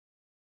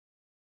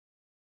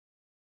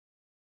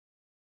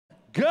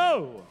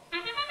go!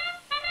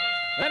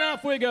 And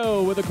off we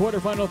go with the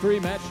quarterfinal 3,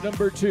 match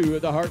number 2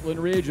 of the Heartland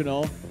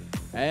Regional.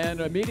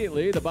 And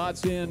immediately the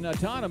bots in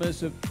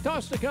Autonomous have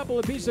tossed a couple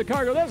of pieces of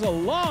cargo. That's a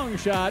long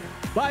shot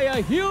by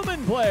a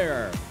human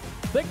player.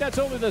 I think that's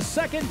only the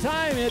second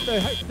time at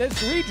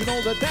this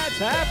regional that's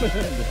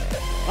happened.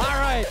 All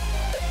right,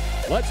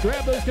 let's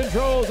grab those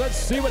controls. Let's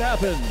see what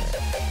happens.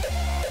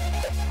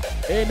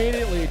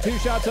 Immediately, 2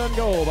 shots on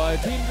goal by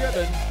Team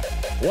Driven.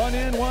 1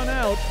 in, 1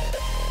 out.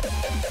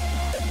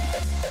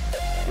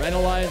 Red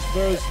Alliance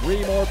throws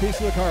 3 more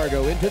pieces of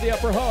cargo into the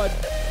upper HUD.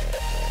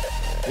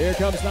 Here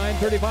comes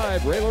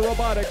 935,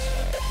 Robotics,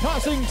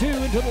 tossing 2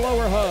 into the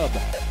lower hub.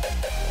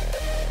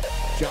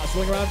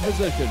 Jostling around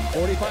position,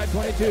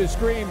 45-22,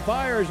 Scream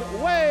fires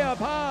way up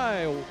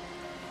high.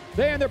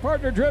 They and their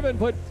partner Driven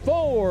put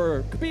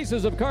 4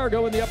 pieces of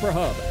cargo in the upper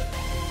hub.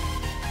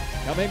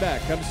 Coming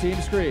back comes Team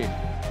Scream.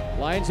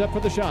 Lines up for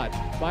the shot,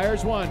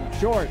 fires 1,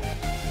 short.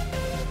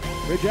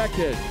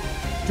 Rejected.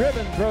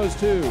 Driven throws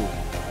 2.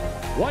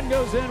 1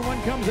 goes in,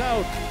 1 comes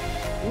out.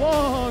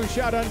 Long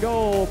shot on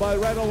goal by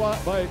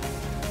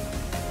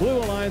Blue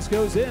Alliance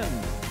goes in.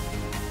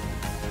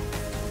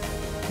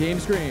 Team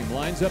Scream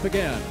lines up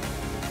again.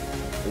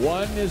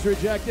 1 is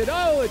rejected.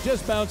 Oh, it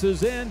just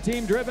bounces in.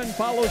 Team Driven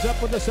follows up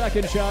with the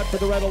second shot for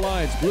the Red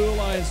Alliance. Blue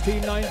Alliance,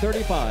 Team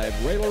 935.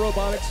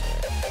 Robotics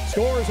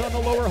scores on the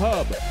lower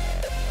hub.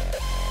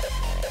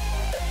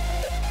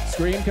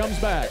 Scream comes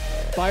back,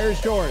 fires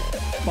short,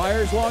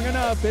 fires long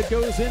enough. It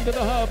goes into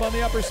the hub on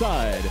the upper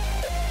side.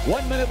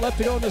 1 minute left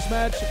to go in this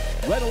match.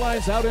 Red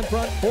Alliance out in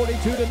front,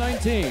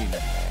 42-19.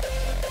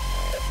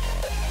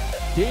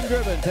 Team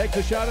Driven takes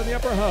a shot in the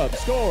upper hub,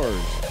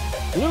 scores.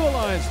 Blue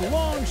Alliance,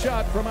 long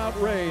shot from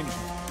outrange,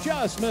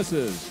 just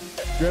misses.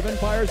 Driven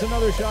fires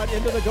another shot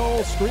into the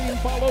goal. Scream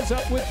follows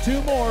up with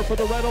 2 more for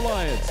the Red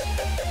Alliance.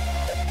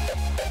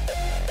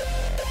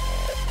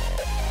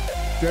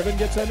 Driven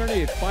gets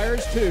underneath,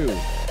 fires 2.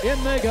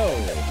 In they go.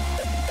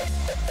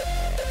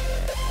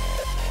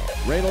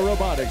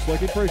 Robotics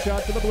looking for a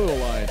shot to the Blue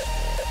Alliance.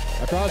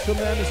 Across from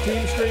them is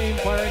Team Scream,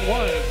 firing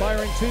 1,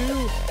 firing 2.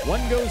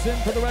 1 goes in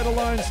for the Red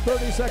Alliance,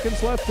 30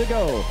 seconds left to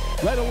go.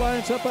 Red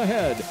Alliance up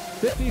ahead,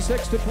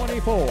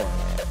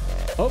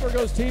 56-24. Over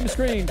goes Team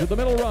Scream to the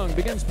middle rung,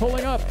 begins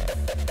pulling up.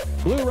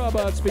 Blue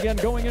Robots begin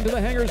going into the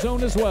hangar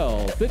zone as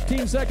well.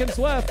 15 seconds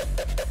left.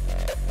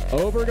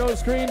 Over goes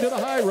Scream to the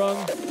high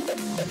rung.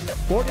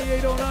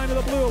 48-09 to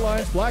the Blue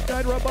Alliance. Black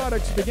Knight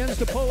Robotics begins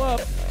to pull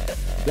up.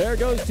 There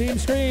goes Team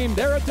Scream.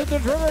 They're at the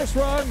traverse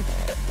rung.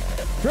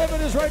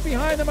 Driven is right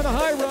behind them in the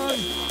high run,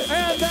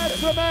 and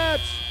that's the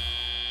match.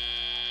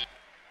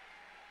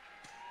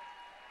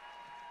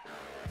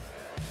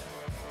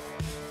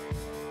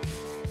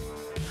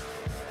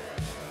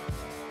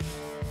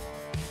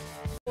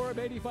 Score of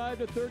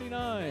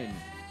 85-39.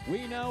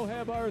 We now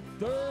have our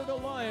 3rd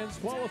alliance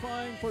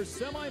qualifying for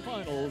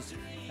semifinals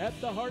at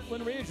the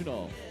Heartland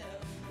Regional.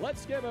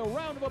 Let's give a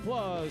round of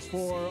applause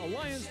for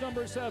alliance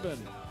number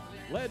 7,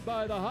 led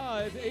by the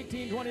Hive,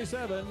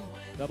 1827,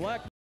 the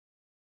Black